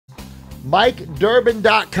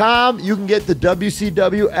MikeDurbin.com. You can get the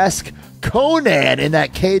WCW-esque Konnan in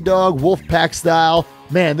that K-Dog Wolfpack style.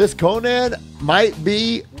 Man, this Konnan might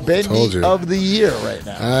be Bendy of the Year right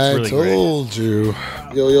now. I really told you.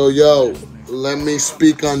 Yo. Let me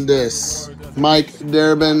speak on this. Mike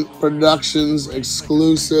Durbin Productions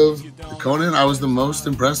exclusive. The Konnan, I was the most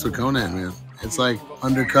impressed with Konnan, man. It's like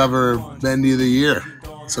undercover Bendy of the Year.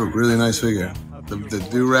 It's a really nice figure. The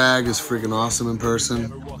do-rag is freaking awesome in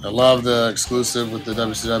person. I love the exclusive with the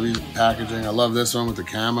WCW packaging. I love this one with the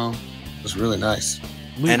camo. It's really nice.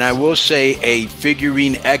 And I will say a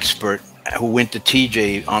figurine expert who went to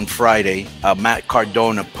TJ on Friday, Matt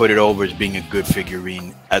Cardona, put it over as being a good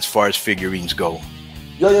figurine as far as figurines go.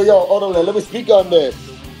 Yo, hold on, let me speak on this.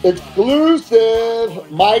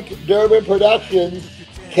 Exclusive Mike Durbin Productions,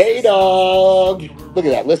 K-Dog. Look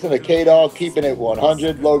at that, listen to K-Dog, keeping it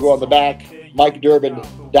 100, logo on the back,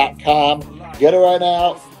 MikeDurbin.com. Get it right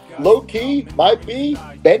now. Low key might be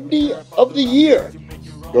Bendy of the Year.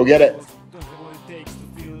 Go get it.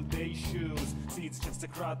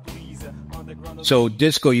 So,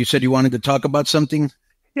 Disco, you said you wanted to talk about something?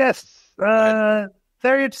 Yes. There.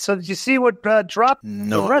 So, did you see what dropped?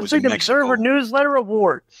 No. The Wrestling Observer Newsletter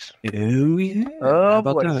Awards. Oh, yeah. Oh,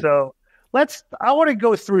 boy. That? So, I want to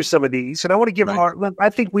go through some of these, and I want to give I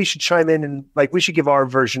think we should chime in and, we should give our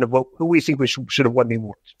version of who we think we should have won the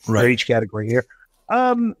awards for each category here.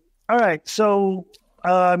 All right. So,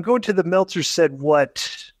 I'm going to the Meltzer Said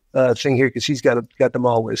What thing here because he's got them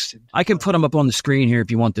all listed. I can put them up on the screen here if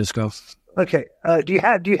you want, Disco. Okay. Do you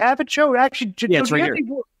have it, Joe? Actually, yeah, it's right here.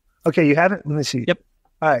 Okay, you have it? Let me see. Yep.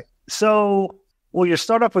 All right. So, will you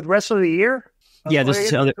start off with Wrestler of the Year? Yeah, this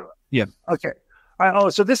is yeah. Okay. All right. Oh,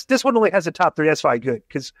 so this one only has a top 3. That's fine. Good.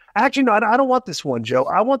 Because actually, no, I don't want this one, Joe.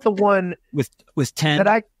 I want the one with 10.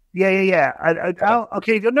 that Yeah.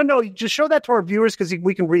 Okay. No. Just show that to our viewers because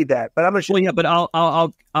we can read that. But I'm gonna. Well, yeah, but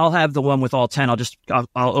I'll have the one with all 10. I'll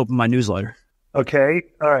open my newsletter. Okay.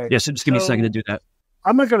 All right. Yeah. So just give me a second to do that.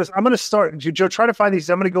 I'm gonna start. Joe, try to find these.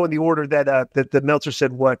 I'm gonna go in the order that the Meltzer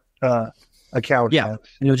Said What account. Yeah.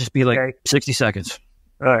 It'll just be 60 seconds.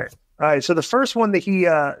 All right. So the first one that he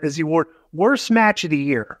is the award worst match of the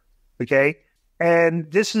year. Okay.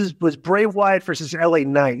 And this was Bray Wyatt versus LA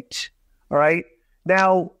Knight. All right.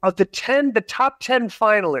 Now, of the top 10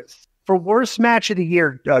 finalists for worst match of the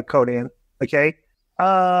year, Konnan, okay?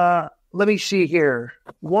 Let me see here.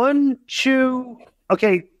 1, 2,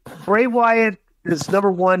 okay, Bray Wyatt is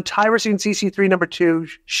number 1, Tyrus and CC3 number 2,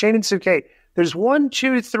 Shane and Suke. There's 1,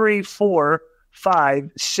 2, 3, 4,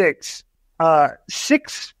 5, 6.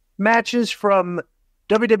 6 matches from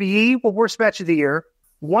WWE were worst match of the year,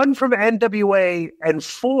 1 from NWA, and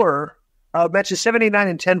 4 matches 7, 8, 9,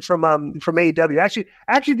 and 10 from AEW.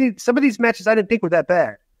 Actually, some of these matches I didn't think were that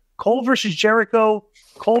bad. Cole versus Jericho,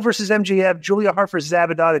 Cole versus MJF, Julia Hart versus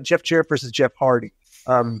Abaddon, and Jeff Jarrett versus Jeff Hardy.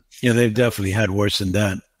 Yeah, they've definitely had worse than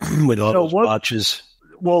that with all those botches.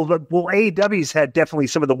 Well, AEW's had definitely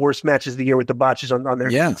some of the worst matches of the year with the botches on there.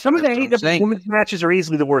 Yeah, some of the AEW women's matches are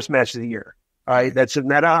easily the worst match of the year. All right, I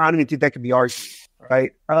don't even think that could be argued.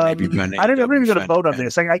 Right. I'm not even going to vote on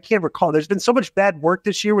this. I can't recall. There's been so much bad work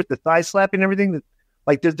this year with the thigh slapping and everything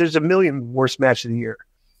that there's a million worst match of the year.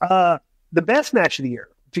 The best match of the year,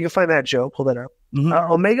 if you can find that, Joe, pull that up.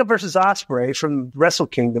 Mm-hmm. Omega versus Ospreay from Wrestle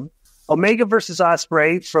Kingdom. Omega versus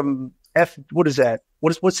Ospreay from what is that?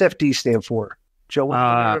 What's FD stand for? Joe?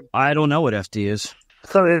 I don't know what FD is.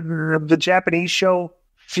 So the Japanese show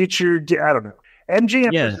featured, I don't know.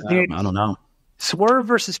 MJF versus I don't know. Swerve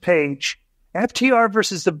versus Page. FTR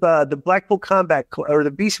versus the Blackpool Combat or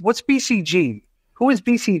the BC. What's BCG? Who is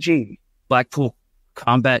BCG? Blackpool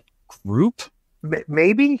Combat Group?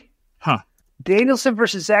 Maybe. Huh. Danielson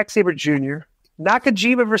versus Zack Sabre Jr.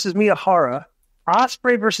 Nakajima versus Miyahara.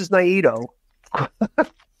 Ospreay versus Naito.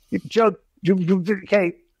 Joe,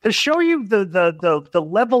 okay. To show you the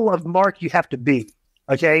level of mark you have to be.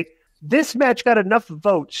 Okay, this match got enough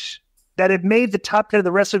votes that it made the top 10 of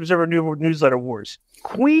the Wrestling Observer Newsletter Awards.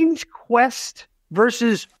 Queen's Quest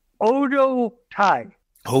versus Odo Tai.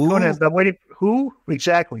 Who? I'm waiting. Who?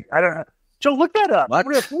 Exactly. I don't know. Joe, look that up. What?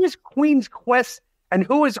 Who is Queen's Quest and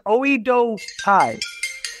who is Odo Tai?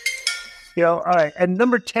 All right. And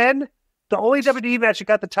number 10, the only WWE match that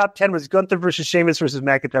got the top 10 was Gunther versus Sheamus versus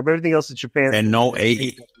McIntyre. Everything else is Japan. And no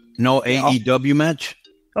AEW match?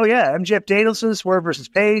 Oh, yeah. MJF Danielson, Swerve versus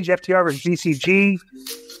Page, FTR versus BCG.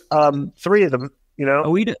 3 of them,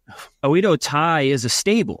 Oedo Tai is a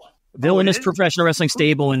stable. Villainous professional wrestling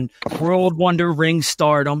stable in World Wonder Ring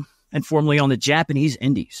Stardom and formerly on the Japanese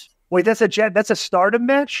Indies. Wait, that's a Stardom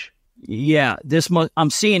match? Yeah, I'm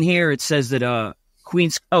seeing here it says that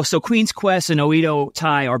Queen's Quest and Oedo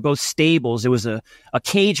Tai are both stables. It was a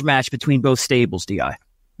cage match between both stables, DI. All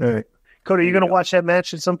right. Cody, are you going to watch that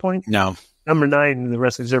match at some point? No. Number 9 in the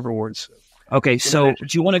Wrestling Observer Awards. Okay, so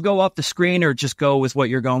do you want to go off the screen or just go with what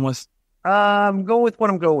you're going with? I'm going with what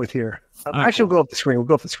I'm going with here. Actually, we'll go off the screen. We'll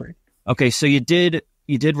go off the screen. Okay, so you did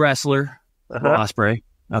wrestler, Ospreay.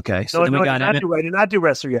 Okay, so then we got. I did not do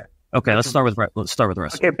wrestler yet. Okay, let's start with wrestler.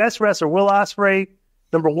 Okay, best wrestler: Will Ospreay,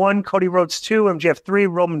 number 1; Cody Rhodes 2; MJF 3;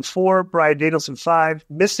 Roman 4; Bryan Danielson 5;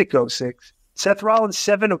 Mystico 6; Seth Rollins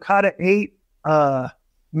 7; Okada 8;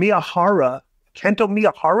 Miyahara, Kento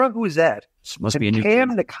Miyahara. Who is that? Must be a new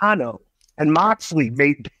Cam Nakano and Moxley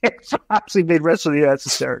made wrestler of the year. That's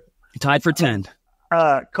hysterical. Tied for 10.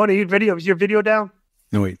 Cody, is your video down?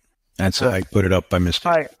 No, wait. I put it up. I missed it.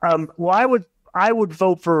 All right. Well, I would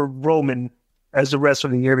vote for Roman as the wrestler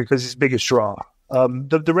of the year because he's biggest draw.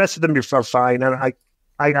 The rest of them are fine. I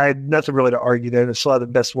had nothing really to argue there. There's a lot of the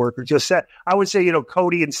best workers. I would say,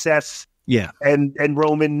 Cody and Seth, and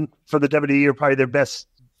Roman for the WWE are probably their best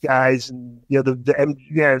guys. And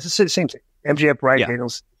it's the same thing. MJF, Bryan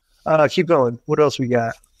Daniels. Keep going. What else we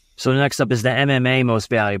got? So next up is the MMA most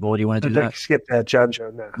valuable. Do you want to do that? Skip that, John.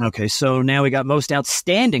 No. Okay, so now we got most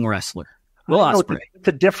outstanding wrestler. Will Ospreay.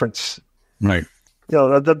 The difference. Right.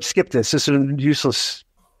 Skip this. This is a useless.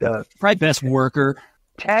 Probably best worker.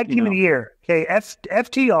 Tag team of the year. Okay,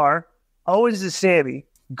 FTR, Owens and Sammy,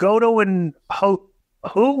 Goto and Hashi?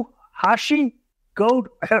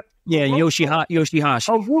 Yoshihashi.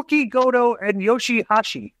 Haruki, Goto, and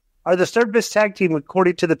Yoshihashi are the third best tag team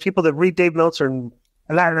according to the people that read Dave Meltzer and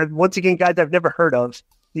once again, guys I've never heard of.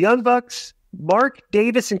 The Young Bucks, Mark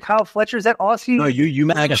Davis and Kyle Fletcher. Is that Aussie? No,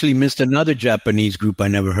 you actually missed another Japanese group I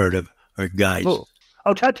never heard of, or guys.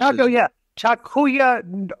 Takuya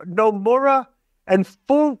Nomura and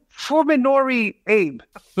Fuminori Abe.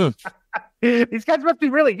 These guys must be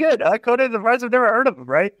really good. Conan, the Rise, I've never heard of them,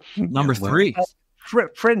 right? Number 3.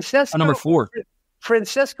 Francesco. Number 4.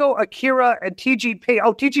 Francesco, Akira, and TGP.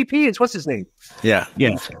 Oh, TGP is what's his name? Yeah.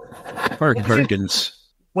 Perkins.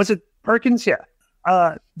 Was it Perkins? Yeah.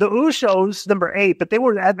 The Usos, number 8, but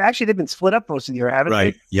they've been split up most of the year, haven't they?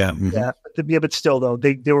 Right. Yeah. Mm-hmm. Yeah. But still, though,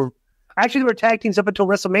 they were tag teams up until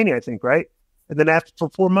WrestleMania, I think, right? And then for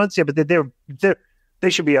 4 months, but they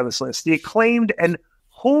should be on this list. The Acclaimed and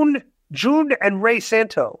Jun and Ray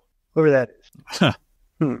Santo, whoever that is.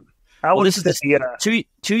 This is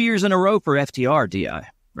 2 years in a row for FTR, DI.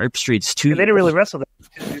 Rape Street's 2 years. They didn't really wrestle that.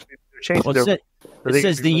 It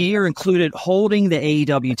says the year included holding the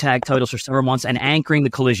AEW tag titles for several months and anchoring the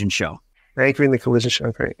Collision show. Anchoring the Collision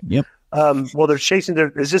show, great. Yep. Well, they're chasing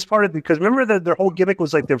is this part of because remember their whole gimmick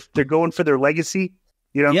was like they're going for their legacy,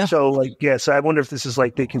 Yeah. So so I wonder if this is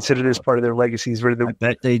like they consider this part of their legacies where I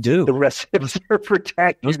bet they do. The rest of them are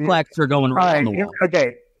protected. Those plaques are going right on the wall.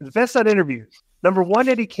 Okay. The best on interviews. Number 1,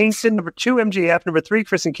 Eddie Kingston. Number 2, MJF. Number 3,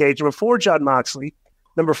 Christian Cage. Number 4, John Moxley.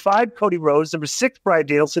 Number 5, Cody Rhodes. Number 6, Bryan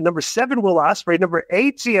Danielson. Number 7, Will Ospreay. Number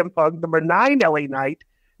 8, CM Punk. Number 9, LA Knight.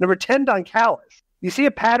 Number 10, Don Callis. You see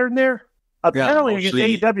a pattern there? Apparently,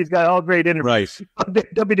 AEW's got all great interviews.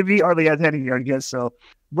 Right. WWE hardly has any, I guess. So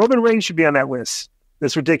Roman Reigns should be on that list.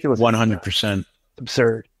 That's ridiculous. 100%. It's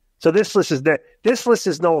absurd. So this list is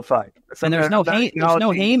nullified. And there's no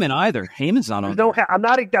Heyman either. Heyman's not on. I'm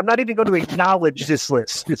not even going to acknowledge this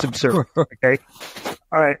list. It's absurd. Okay.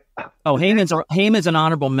 All right. Oh, Heyman's an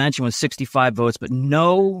honorable mention with 65 votes, but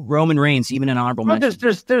no Roman Reigns even an honorable mention.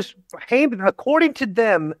 There's Heyman according to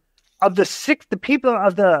them of the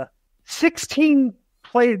 16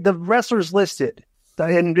 the wrestlers listed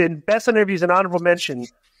in best interviews and honorable mention.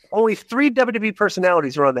 Only 3 WWE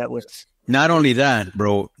personalities are on that list. Not only that,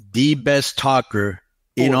 bro, the best talker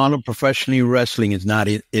in all of professional wrestling is not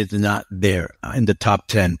there in the top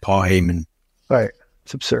 10. Paul Heyman. All right,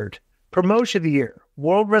 it's absurd. Promotion of the year: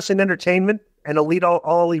 World Wrestling Entertainment and Elite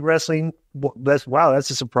All Elite Wrestling.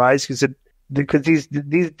 That's a surprise because these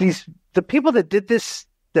the people that did this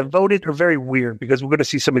that voted are very weird because we're going to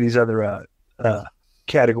see some of these other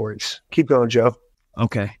categories. Keep going, Joe.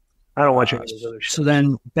 Okay. I don't want you to those other shows. So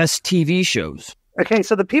then, best TV shows. Okay,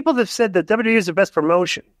 so the people that said that WWE is the best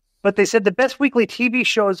promotion, but they said the best weekly TV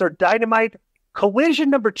shows are Dynamite, Collision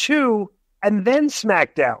number 2, and then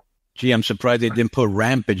SmackDown. Gee, I'm surprised they didn't put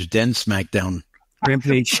Rampage, then SmackDown.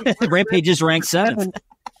 Rampage is ranked 7th.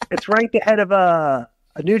 It's ranked ahead of a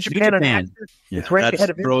New Japan. It's ranked ahead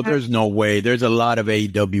of bro. Impact. There's no way. There's a lot of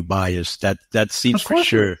AEW bias. That seems for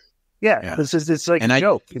sure. Yeah. It's like a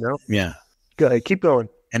joke, Yeah. Go ahead, keep going.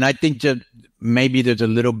 And I think that maybe there's a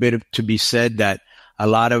little bit to be said that a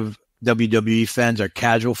lot of WWE fans are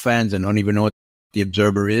casual fans and don't even know what the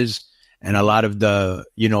Observer is. And a lot of the,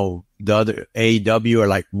 the other AEW are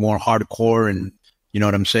like more hardcore, and you know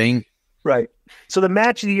what I'm saying? Right. So the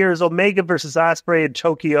match of the year is Omega versus Ospreay in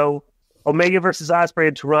Tokyo, Omega versus Ospreay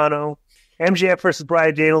in Toronto, MJF versus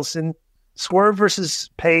Bryan Danielson, Swerve versus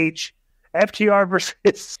Page, FTR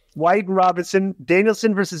versus White and Robinson,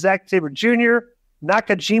 Danielson versus Zack Sabre Jr.,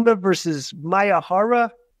 Nakajima versus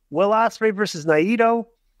Mayahara, Will Ospreay versus Naito,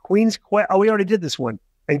 Queen's Quest. Oh, we already did this one.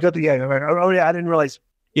 And go to I didn't realize.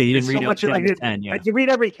 Yeah, you didn't read so much. it. 10, yeah. You read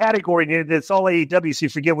every category, and it's all AEW, so you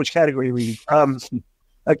forget which category you read.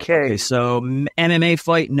 Okay, so MMA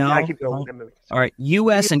fight, no. Yeah, I keep going. All right,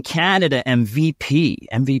 U.S. and Canada MVP.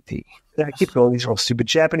 Yeah, I keep going. These are all stupid.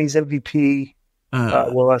 Japanese MVP.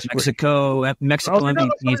 Mexico MVP.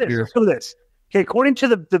 Let's go this. Okay, according to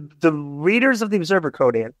the readers of the Observer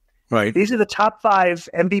Conan, Right. these are the top 5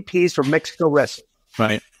 MVPs for Mexico wrestling.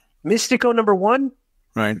 Right. Mystico number 1.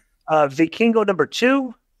 Right. Vikingo number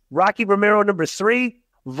 2. Rocky Romero number 3.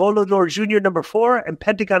 Volador Jr. number 4. And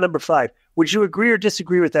Pentagon number 5. Would you agree or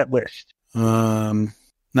disagree with that list?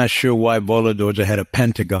 Not sure why Volador's ahead of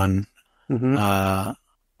Pentagon. Mm-hmm.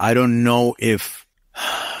 I don't know if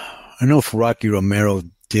Rocky Romero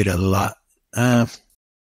did a lot.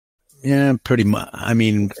 Yeah, pretty much. I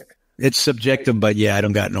mean, it's subjective, but yeah, I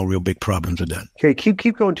don't got no real big problems with that. Okay,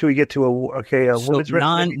 keep going till we get to a so women's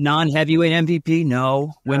wrestling. non-heavyweight MVP,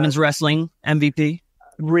 no. Women's wrestling MVP.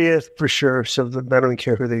 Rhea for sure. So I don't even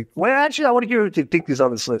care who they. Well, actually, I want to hear who they think is on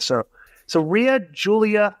this list. So Rhea,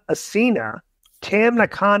 Julia, Asina, Tam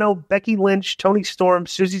Nakano, Becky Lynch, Toni Storm,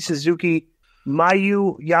 Suzy Suzuki,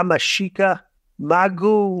 Mayu Yamashika,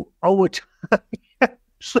 Magu Owatani.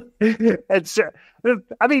 And so,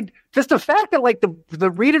 I mean, just the fact that like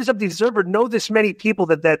the readers of the Observer know this many people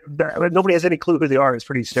that nobody has any clue who they are is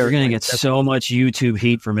pretty hysterical. You're going to get so much YouTube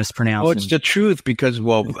hate for mispronouncing. Oh, it's the truth because,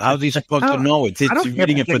 well, how's he supposed to know? It's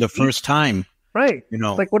reading it for the first time. Right. You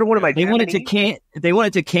know, like what am I? They wanted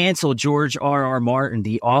to cancel George R.R. Martin,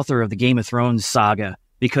 the author of the Game of Thrones saga,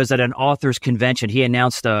 because at an author's convention he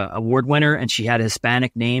announced a award winner and she had a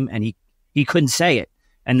Hispanic name and he couldn't say it,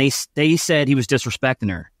 and they said he was disrespecting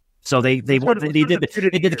her. So they did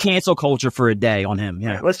the cancel culture for a day on him.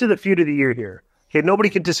 Yeah. Right, let's do the feud of the year here. Okay, nobody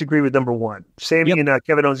can disagree with number 1. Same in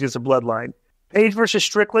Kevin Owens against the Bloodline. Page versus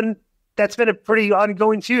Strickland. That's been a pretty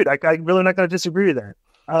ongoing feud. I'm really not going to disagree with that.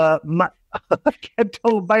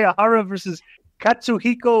 Kento Mayahara versus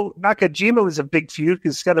Katsuhiko Nakajima was a big feud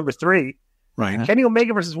because it's got number 3. Right. Kenny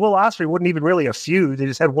Omega versus Will Ospreay wasn't even really a feud. They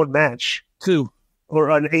just had one match. 2.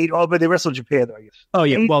 Or on 8. Oh, but they wrestled Japan, though, I guess. Oh,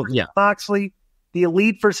 yeah. 8 Well, yeah. Moxley. The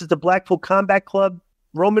Elite versus the Blackpool Combat Club,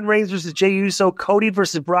 Roman Reigns versus Jey Uso, Cody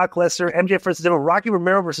versus Brock Lesnar, MJF versus Devil, Rocky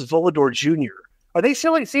Romero versus Volador Jr. Are they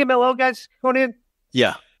still like CMLL guys going in?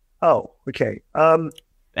 Yeah. Oh, okay.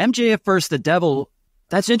 MJF versus the Devil,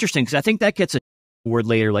 that's interesting because I think that gets a word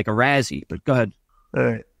later, like a Razzie, but go ahead. All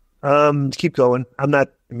right. Keep going.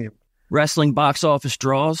 Wrestling box office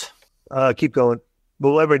draws. Keep going.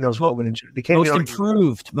 Well, everybody knows what went in. Most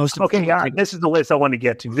improved. Okay, all right. This is the list I want to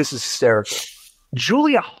get to. This is hysterical.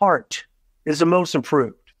 Julia Hart is the most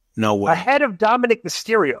improved. No way. Ahead of Dominic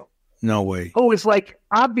Mysterio. No way. Who is like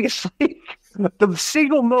obviously the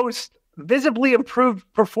single most visibly improved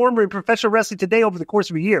performer in professional wrestling today over the course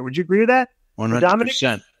of a year. Would you agree with that?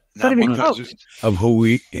 100%. Not even close. Of who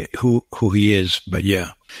he is, but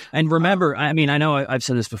yeah. And remember, I mean, I know I've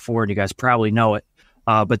said this before, and you guys probably know it,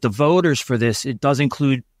 but the voters for this, it does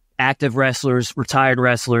include active wrestlers, retired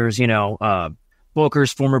wrestlers,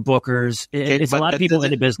 bookers, former bookers. It's a lot of people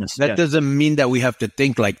in the business. That doesn't mean that we have to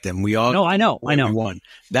think like them. We all. No, I know.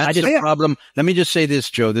 That's the problem. Let me just say this,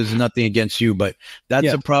 Joe. This is nothing against you, but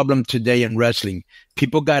that's a problem today in wrestling.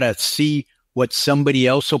 People gotta see what somebody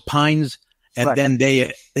else opines, and then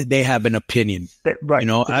they have an opinion. Right. I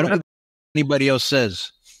don't know what anybody else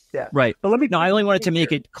says. Yeah. Right. But I only wanted to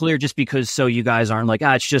make it clear just because so you guys aren't like,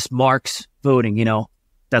 it's just Mark's voting,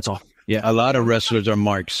 that's all. Yeah. A lot of wrestlers are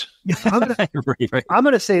Marks. I'm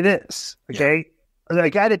going to say this, okay? Yeah. The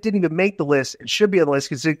guy that didn't even make the list and should be on the list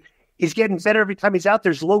because he's getting better every time he's out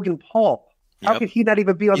there is Logan Paul. How could he not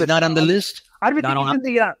even be on He's not on the list? I don't even think he's in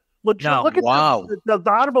the... Look at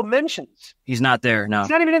the honorable mentions. He's not there. No, he's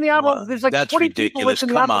not even in the honorable. There's like 20 people in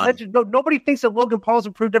the honorable mentions. No, nobody thinks that Logan Paul's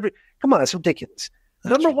improved every. Come on, that's ridiculous.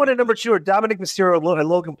 Number 1 and number 2 are Dominic Mysterio and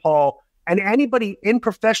Logan Paul, and anybody in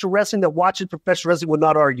professional wrestling that watches professional wrestling would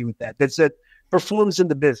not argue with that. That performs in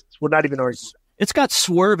the business would not even argue. It's got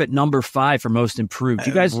Swerve at number 5 for most improved.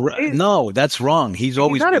 You guys, no, that's wrong. He's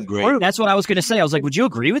always been great. That's what I was going to say. I was like, would you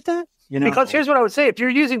agree with that? Because here's what I would say: if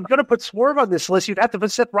you're going to put Swerve on this list, you'd have to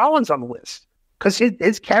put Seth Rollins on the list because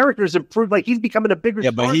his character's improved. Like he's becoming a bigger. Yeah,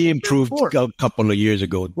 but he improved a couple of years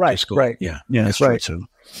ago. Right. Yeah, that's right. Too.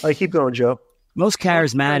 All right, keep going, Joe. Most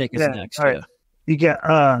charismatic is next. All right. Yeah. You get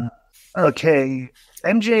okay.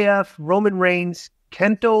 MJF, Roman Reigns,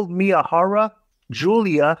 Kento Miyahara,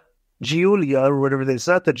 Giulia, or whatever it is. It's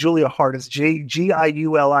not the Julia Hart. It's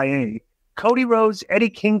Giulia. Cody Rhodes, Eddie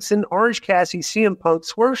Kingston, Orange Cassidy, CM Punk,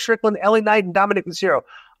 Swerve Strickland, LA Knight, and Dominic Mysterio.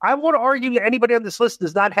 I want to argue that anybody on this list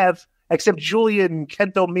does not have, except Julia and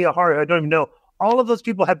Kento Miyahara. I don't even know. All of those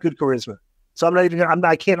people have good charisma. So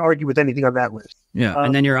I can't argue with anything on that list. Yeah.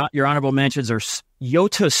 And then your honorable mentions are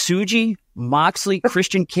Yota Tsuji, Moxley,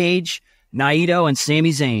 Christian Cage, Naito, and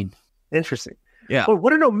Sami Zayn. Interesting. Yeah. Well,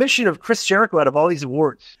 what an omission of Chris Jericho out of all these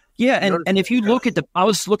awards. Yeah, and if you look at I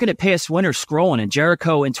was looking at past winners scrolling, and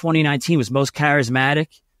Jericho in 2019 was most charismatic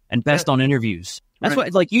and best on interviews. That's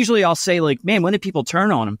what, like, usually I'll say, like, man, when did people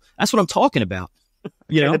turn on him? That's what I'm talking about.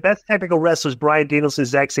 You know, the best technical wrestlers: Bryan Danielson,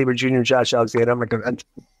 Zack Sabre Jr., and Josh Alexander. I'm like,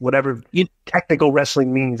 whatever technical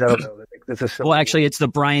wrestling means. I don't know. Well, actually, it's the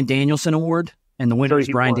Bryan Danielson Award, and the winner is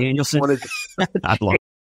Bryan Danielson. I love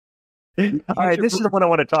it. All right, this is the one I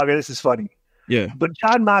want to talk about. This is funny. Yeah, but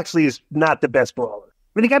Jon Moxley is not the best brawler.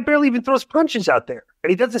 I mean, the guy barely even throws punches out there, and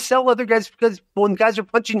he doesn't sell other guys because when guys are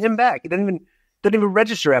punching him back, he doesn't even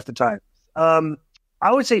register half the time.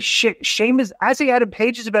 I would say Sheamus. I say Adam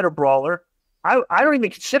Page is a better brawler. I don't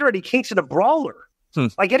even consider Eddie Kingston a brawler.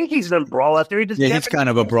 Like Eddie Kingston doesn't brawl out there. He does. Yeah, he's kind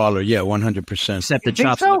of a brawler. Yeah, 100%. Except the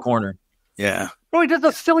chops in the corner. Yeah. Bro, he does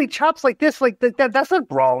those silly chops like this. Like that. That's not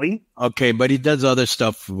brawling. Okay, but he does other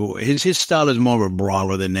stuff. His style is more of a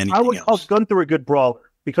brawler than anything else. I would call Gunther a good brawler.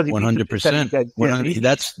 Because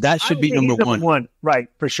 100%. That should be number one. Right,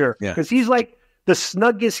 for sure. Because he's like the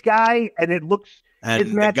snuggest guy, and it looks.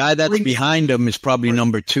 And the guy that's behind him is probably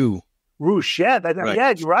number two. Roosh, yeah,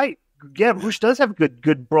 you're right. Yeah, Roosh does have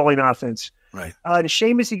good brawling offense. Right. And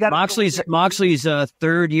Sheamus, he got Moxley's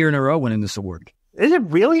third year in a row winning this award. Is it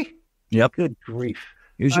really? Yep. Good grief.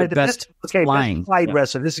 He was your best flying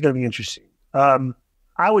wrestler. This is going to be interesting. I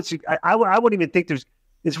wouldn't even think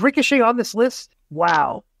is Ricochet on this list?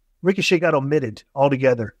 Wow. Ricochet got omitted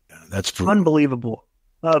altogether. Yeah, that's true. Unbelievable.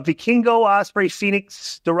 Vikingo, Ospreay,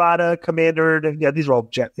 Phoenix, Dorada, Commander. Yeah, these are all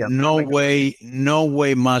jet. Yeah, no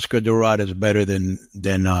way Mascara Dorada is better than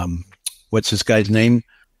what's this guy's name?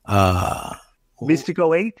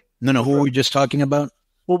 Mystico 8? No, who were we just talking about?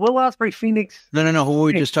 Well, Will Ospreay, Phoenix. No, who were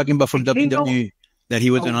we just talking about from WWE that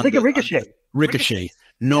he wasn't on? Ricochet. Ricochet.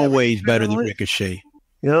 No way he's better than Ricochet.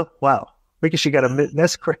 Wow. Ricochet got a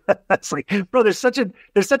that's that's like, bro. There's such an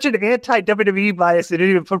anti WWE bias. They didn't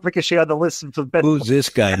even put Ricochet on the list for the best. Who's this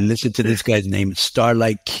guy? Listen to this guy's name,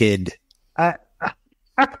 Starlight Kid. Right.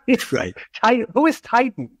 Who is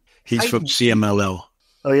Titan? He's from CMLL.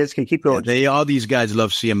 Oh yes, okay, keep going. Yeah, all these guys love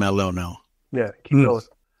CMLL now. Yeah, keep going.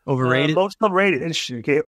 Overrated. Most overrated. Interesting.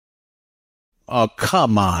 Okay. Oh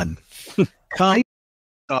come on, come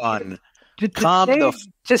on.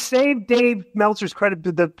 To save Dave Meltzer's credit,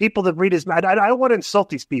 the people that read his, I don't want to insult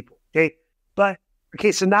these people, okay? But,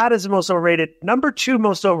 Sonata's the most overrated. Number 2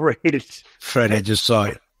 most overrated. Fred, I just saw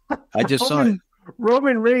it. Saw it.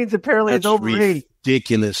 Roman Reigns apparently is overrated.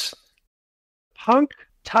 Ridiculous. Punk,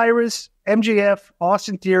 Tyrus, MJF,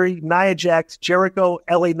 Austin Theory, Nia Jax, Jericho,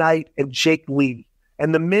 LA Knight, and Jake Lee.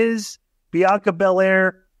 And The Miz, Bianca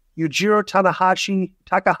Belair, Yujiro Takahashi,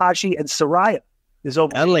 and Saraya. Is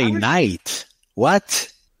over. LA Knight.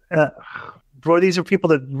 What? Bro, these are people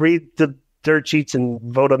that read the dirt sheets and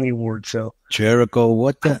vote on the award. So Jericho,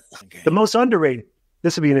 what the? Okay. The most underrated.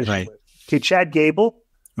 This would be an interesting one. Okay, Chad Gable.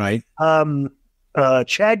 Right.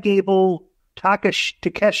 Chad Gable,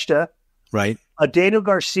 Takeshita. Right. Daniel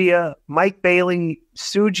Garcia, Mike Bailey,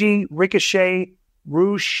 Tsuji, Ricochet,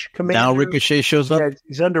 Roosh, Commander. Now Ricochet shows up. Yeah,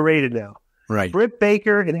 he's underrated now. Right. Britt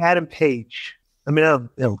Baker and Adam Page. I mean, I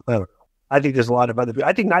don't know. I think there's a lot of other people.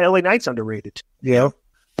 I think LA Knight's underrated. Yeah.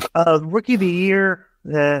 Rookie of the year.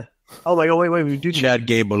 Oh my God! Wait. We do Chad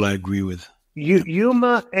Gable. I agree with.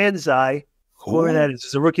 Yuma Anzai. Whoever that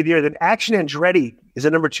is a rookie of the year. Then Action Andretti is a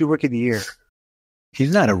number 2 rookie of the year.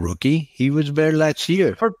 He's not a rookie. He was there last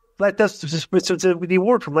year. That's the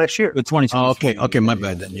award from last year. 2020. Oh, okay. My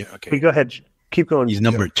bad then. Yeah. Okay. Go ahead. Keep going. He's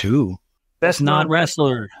number 2. Best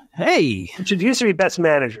non-wrestler. Hey. It used to be best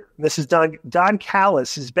manager. This is Don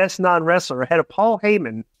Callis, his best non-wrestler, ahead of Paul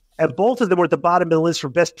Heyman, and both of them were at the bottom of the list for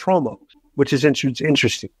best promo, which is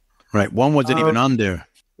interesting. Right. One wasn't even on there.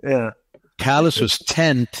 Yeah. Callis was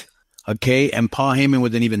 10th, okay, and Paul Heyman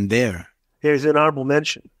wasn't even there. Here's an honorable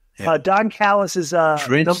mention. Yeah. Don Callis is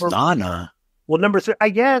Donna. Well, number 3, I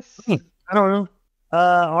guess. I don't know.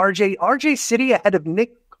 RJ City ahead of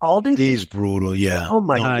Nick Aldis? He's brutal, yeah. Oh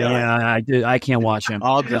my god! Yeah, I can't watch him.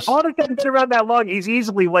 Aldis hasn't been around that long. He's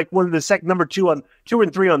easily like one of the number 2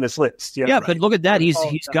 and 3 on this list. Yeah, but look at that.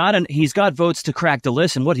 He's got votes to crack the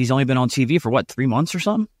list, and he's only been on TV for 3 months or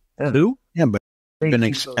something. Yeah. 2? Yeah, but been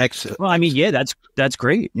excellent. Well, I mean, yeah, that's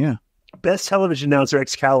great. Yeah, best television announcer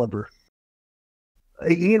Excalibur.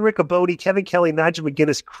 Ian Riccoboni, Kevin Kelly, Nigel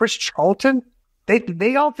McGuinness, Chris Charlton.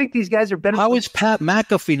 They all think these guys are better. How is Pat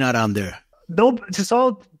McAfee not on there? No, it's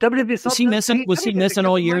all WWE. Was he missing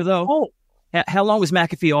all year though? How long was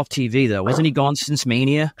McAfee off TV though? Wasn't he gone since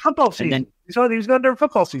Mania? Football season. He was gone during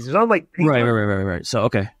football season. He was on right. So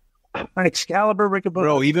okay. Excalibur, Riccoboni.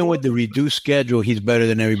 Bro, even with the reduced schedule, he's better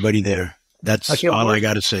than everybody there. That's all I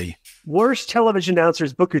got to say. Worst television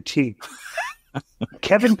announcers: Booker T.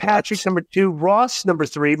 Kevin Patrick, number 2. Ross, number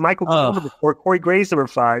 3. Michael Cole, number 4. Corey Graves, number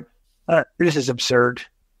 5. This is absurd.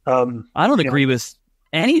 I don't agree with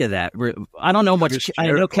any of that. I don't know much. I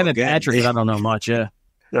know Kevin Patrick, but I don't know much. Yeah.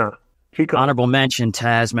 No. Honorable mention: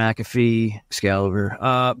 Taz, McAfee,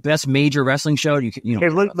 Excalibur. Best major wrestling show. You know. Okay,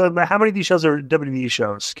 look, how many of these shows are WWE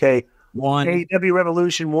shows? Okay. 1. AEW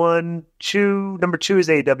Revolution 1, 2. Number 2 is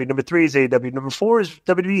AEW. Number 3 is AEW. Number 4 is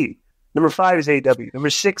WWE. Number 5 is AEW. Number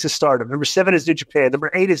 6 is Stardom. Number 7 is New Japan.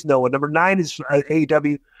 Number 8 is Noah. Number 9 is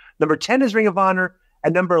AEW. Number 10 is Ring of Honor.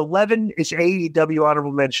 And number 11 is AEW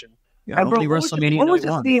Honorable Mention. Yeah, only WrestleMania.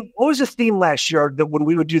 What was the theme last year when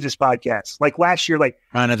we would do this podcast? Like last year,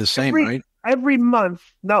 kind of the same, right? Every month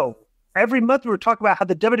we were talking about how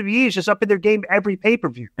the WWE is just up in their game every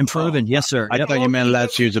pay-per-view. Improving, yes, sir. I thought you meant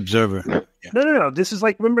last year's Observer. Yeah. No. This is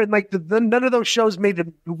remember, none of those shows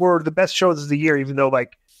were the best shows of the year, even though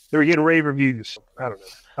they were getting rave reviews. I don't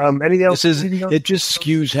know. Anything else? It just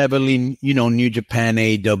skews heavily, New Japan,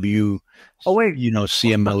 AEW. Oh wait,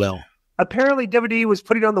 CMLL. Apparently, WWE was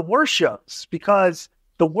putting on the worst shows because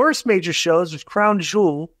the worst major shows was Crown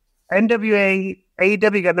Jewel, NWA,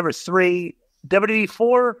 AEW got number 3, WWE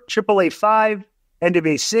 4, AAA 5,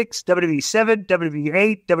 NWA 6, WWE 7, WWE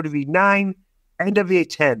 8, WWE 9, NWA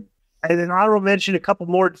 10. And then honorable mention, 3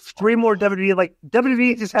 more WWE.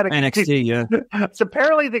 WWE just had a NXT, yeah. So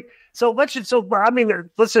apparently,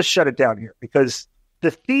 let's just shut it down here because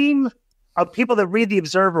the theme of people that read the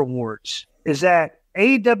Observer Awards is that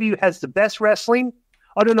AEW has the best wrestling.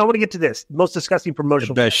 Oh no, I want to get to this. Most disgusting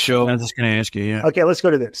promotional. The best show. I was just going to ask you, yeah. Okay, let's go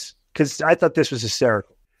to this because I thought this was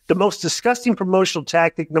hysterical. The most disgusting promotional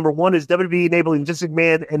tactic, number 1, is WWE enabling Vince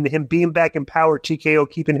McMahon and him being back in power, TKO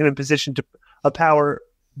keeping him in position of power,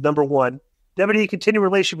 number 1. WWE continuing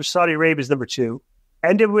relationship with Saudi Arabia is number 2.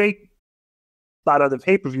 NWA thought on the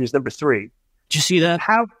pay-per-view is number 3. Did you see that?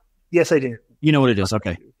 Yes, I did. You know what it is.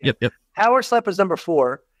 Okay. Yep. Power Slap is number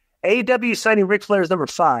 4. AEW signing Ric Flair is number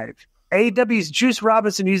 5. AEW's Juice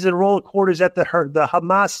Robinson using the roll of quarters at the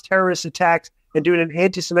Hamas terrorist attacks and doing an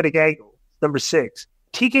anti-Semitic angle, number 6.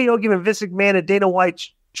 TKO giving Vince McMahon and Dana White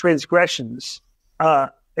transgressions.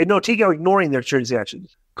 TKO ignoring their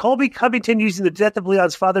transactions. Colby Covington using the death of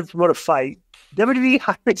Leon's father to promote a fight. WWE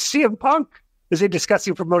hiring CM Punk is a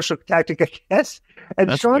disgusting promotional tactic, I guess. And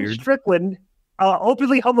That's Sean weird. Strickland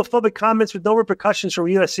openly homophobic comments with no repercussions from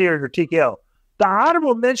UFC or TKO. The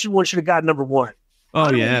honorable mention one should have gotten number 1. Oh,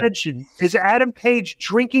 honorable yeah. mention is Adam Page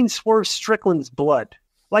drinking Swerve Strickland's blood.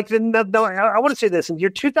 I want to say this. In year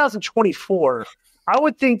 2024, I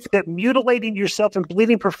would think that mutilating yourself and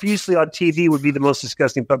bleeding profusely on TV would be the most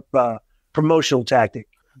disgusting promotional tactic.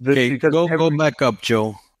 Okay, go back up,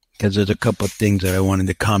 Joe, because there's a couple of things that I wanted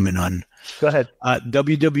to comment on. Go ahead.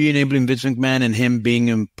 WWE enabling Vince McMahon and him being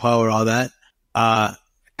in power, all that.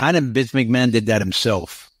 Kind of Vince McMahon did that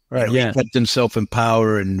himself. Right. He kept himself in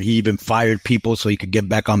power, and he even fired people so he could get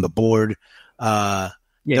back on the board.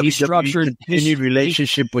 He structured continued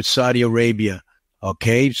relationship with Saudi Arabia.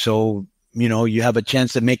 Okay, so you have a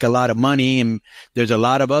chance to make a lot of money, and there's a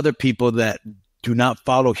lot of other people that do not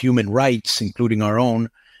follow human rights, including our own,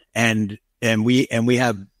 and we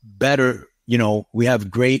have better, we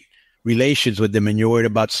have great relations with them, and you're worried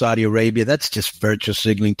about Saudi Arabia. That's just virtue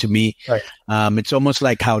signaling to me. Right. It's almost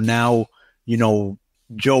like how now,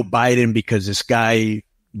 Joe Biden, because this guy,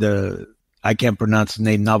 I can't pronounce his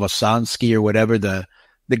name, Novosansky or whatever, the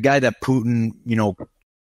guy that Putin,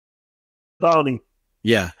 Bounty.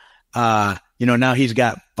 Yeah. Now he's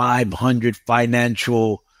got 500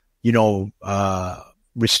 financial,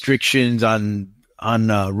 restrictions on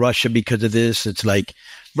Russia because of this. It's like,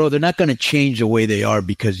 bro, they're not going to change the way they are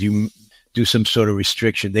because you do some sort of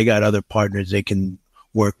restriction. They got other partners they can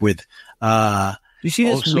work with. You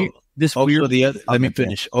see this weird. Let me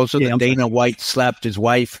finish. Also, Dana White slapped his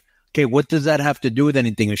wife. Okay, what does that have to do with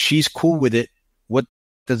anything? If she's cool with it, what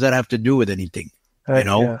does that have to do with anything?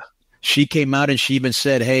 Yeah. She came out and she even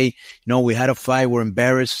said, hey, we had a fight. We're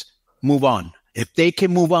embarrassed. Move on. If they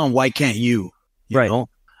can move on, why can't you? You know?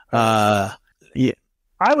 Yeah.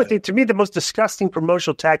 I would think, to me, the most disgusting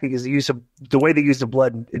promotional tactic is the way they use the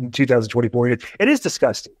blood in 2024. It is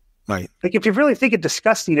disgusting. Right. Like, if you really think it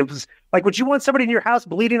disgusting, it was like, would you want somebody in your house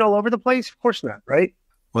bleeding all over the place? Of course not, right?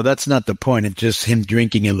 Well, that's not the point. It's just him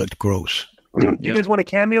drinking it looked gross. You guys want a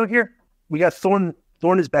cameo here? We got Thorne.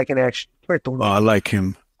 Thorne is back in action. Right, Thorne. Oh, I like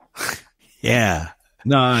him. Yeah.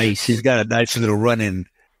 Nice. He's got a nice little run-in.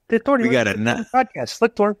 We got a podcast.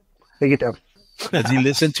 Look, Thorne. Take it down. Does he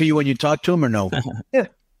listen to you when you talk to him or no? Yeah.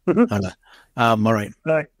 All right.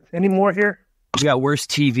 Any more here? We got worst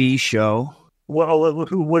TV show. Well,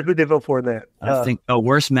 who they vote for in that? I think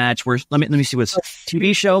worst match. Let me see what's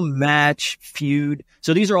TV show, match, feud.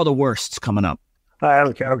 So these are all the worsts coming up. I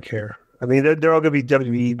don't care. I mean, they're all going to be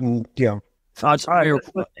WWE. And,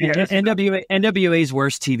 NWA's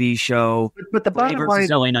worst TV show. But the bottom line,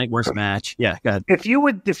 LA Knight worst match. Yeah, go ahead. If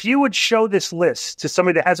you would show this list to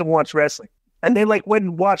somebody that hasn't watched wrestling, and they went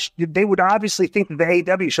and watched, they would obviously think that the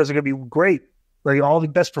AEW shows are going to be great. Like, all the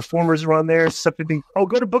best performers are on there.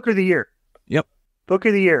 Go to Booker of the Year. Yep. Booker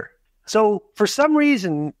of the Year. So for some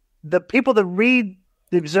reason, the people that read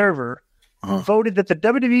the Observer voted that the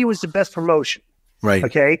WWE was the best promotion. Right.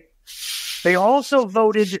 Okay. They also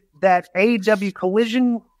voted that AEW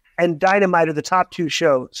Collision and Dynamite are the top two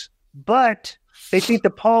shows, but they think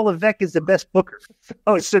that Paul Levesque is the best booker.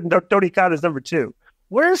 Oh, so Tony Khan is number 2.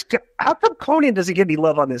 How come Konnan doesn't get any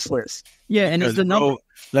love on this list? Yeah, and it's the number.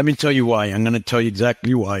 Let me tell you why. I'm going to tell you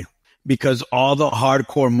exactly why. Because all the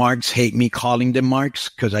hardcore marks hate me calling them marks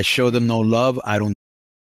because I show them no love. I don't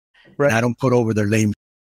put over their lame.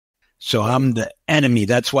 So I'm the enemy.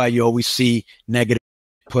 That's why you always see negative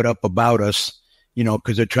put up about us,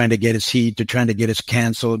 because they're trying to get us heat. They're trying to get us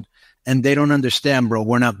canceled. And they don't understand, bro.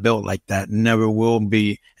 We're not built like that. Never will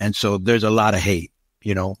be. And so there's a lot of hate,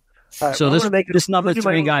 So this number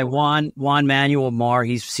 3 guy, Juan Manuel Mar,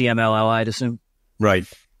 he's CMLL, I'd assume. Right.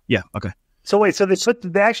 Yeah. Okay. So wait,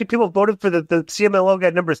 people voted for the CMLL guy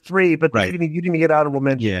number 3, but you didn't get honorable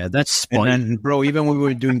mention. Yeah, that's and bro, even when we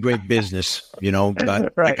were doing great business,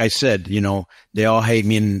 but like I said, they all hate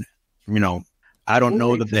me, and I don't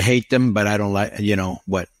know that they hate them, but I don't like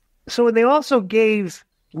what. So they also gave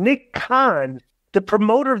Nick Khan the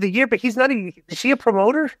promoter of the year, but he's not even. Is he a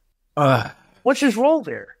promoter? What's his role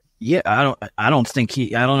there? Yeah, I don't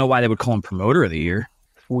know why they would call him promoter of the year.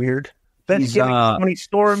 Weird. He's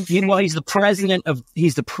the president of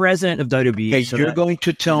WWE. Hey, so you're going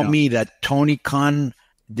to tell me that Tony Khan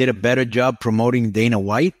did a better job promoting Dana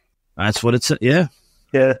White? That's what it's. Yeah.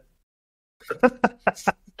 Yeah.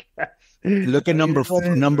 Look at number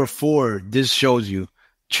 4. This shows you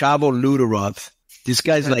Chavo Luderoth. This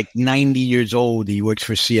guy's like 90 years old. He works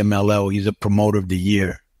for CMLL. He's a promoter of the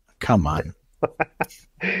year. Come on.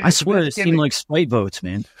 I swear it seemed like spite votes,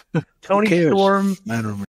 man. Tony Storm,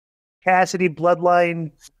 Cassidy,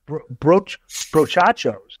 Bloodline,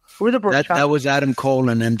 Brochachos. Who are the Brochachos? That was Adam Cole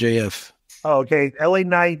and MJF. Oh, okay. LA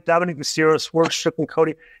Knight, Dominic Mysterio, Swerve Strickland,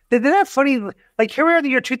 Cody. They're not funny. Like, here we are in the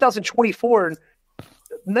year 2024, and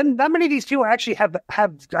then not many of these people actually have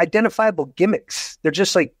identifiable gimmicks. They're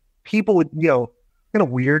just like people with, kind of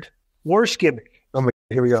weird. Worst gimmick. Oh my,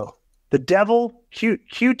 here we go. The Devil,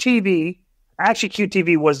 QTV. Actually,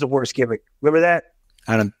 QTV was the worst gimmick. Remember that?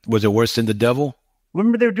 Was it worse than the Devil?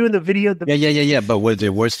 Remember they were doing the video? Yeah. But was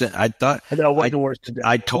it worse than I thought? No, it wasn't worse than that.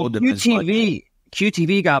 I told them.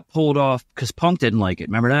 QTV got pulled off because Punk didn't like it.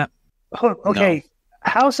 Remember that? Oh, okay.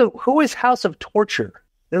 No. Who is House of Torture?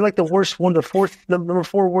 They're like the worst one, number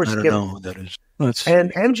 4 worst gimmick. I don't know who that is.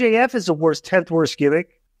 And MJF is the 10th worst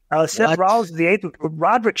gimmick. Seth Rollins is the 8th.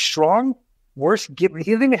 Roderick Strong, worst gimmick.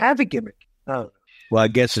 He doesn't even have a gimmick. Oh. Well, I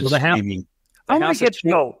guess it's streaming. I want to get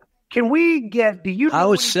Can we get? Do you?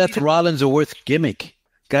 How is Seth Rollins a worth gimmick?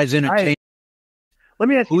 Guy's entertaining. Let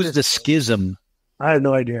me ask you. Who's the schism? I have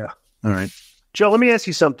no idea. All right, Joe. Let me ask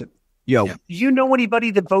you something. Yo, do you know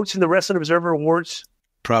anybody that votes in the Wrestling Observer Awards?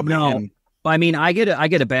 Probably no. Him. I mean, I get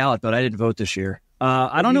a ballot, but I didn't vote this year.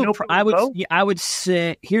 I don't know. I would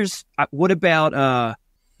say here's what about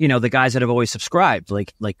the guys that have always subscribed,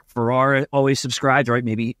 like Ferrara always subscribed, right?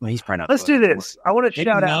 Maybe he's probably not. Let's do this. I want to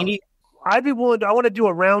shout out. I'd be willing to. I want to do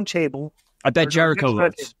a round table. I bet Jericho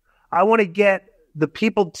votes. I want to get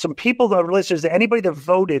some people that are listeners, anybody that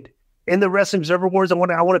voted in the Wrestling Observer Awards. I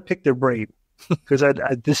want to pick their brain because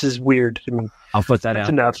this is weird. I mean, I'll put that out.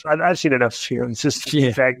 Enough. I've seen enough here. It's just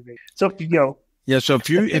aggravating. So Yeah. So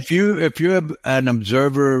if you're an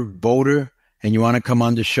Observer voter and you want to come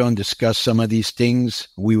on the show and discuss some of these things,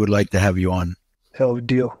 we would like to have you on. Hell of a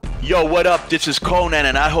deal. Yo, what up? This is Konnan,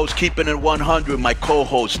 and I host Keeping It 100, my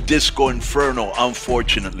co-host, Disco Inferno,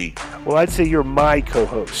 unfortunately. Well, I'd say you're my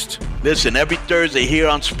co-host. Listen, every Thursday here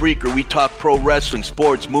on Spreaker, we talk pro wrestling,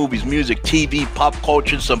 sports, movies, music, TV, pop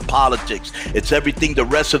culture, and some politics. It's everything the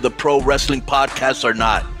rest of the pro wrestling podcasts are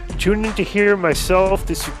not. Tune in to hear myself,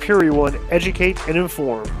 the superior one, educate and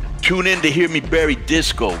inform. Tune in to hear me bury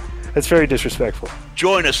Disco. That's very disrespectful.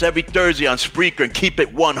 Join us every Thursday on Spreaker and keep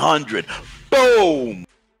it 100. Boom!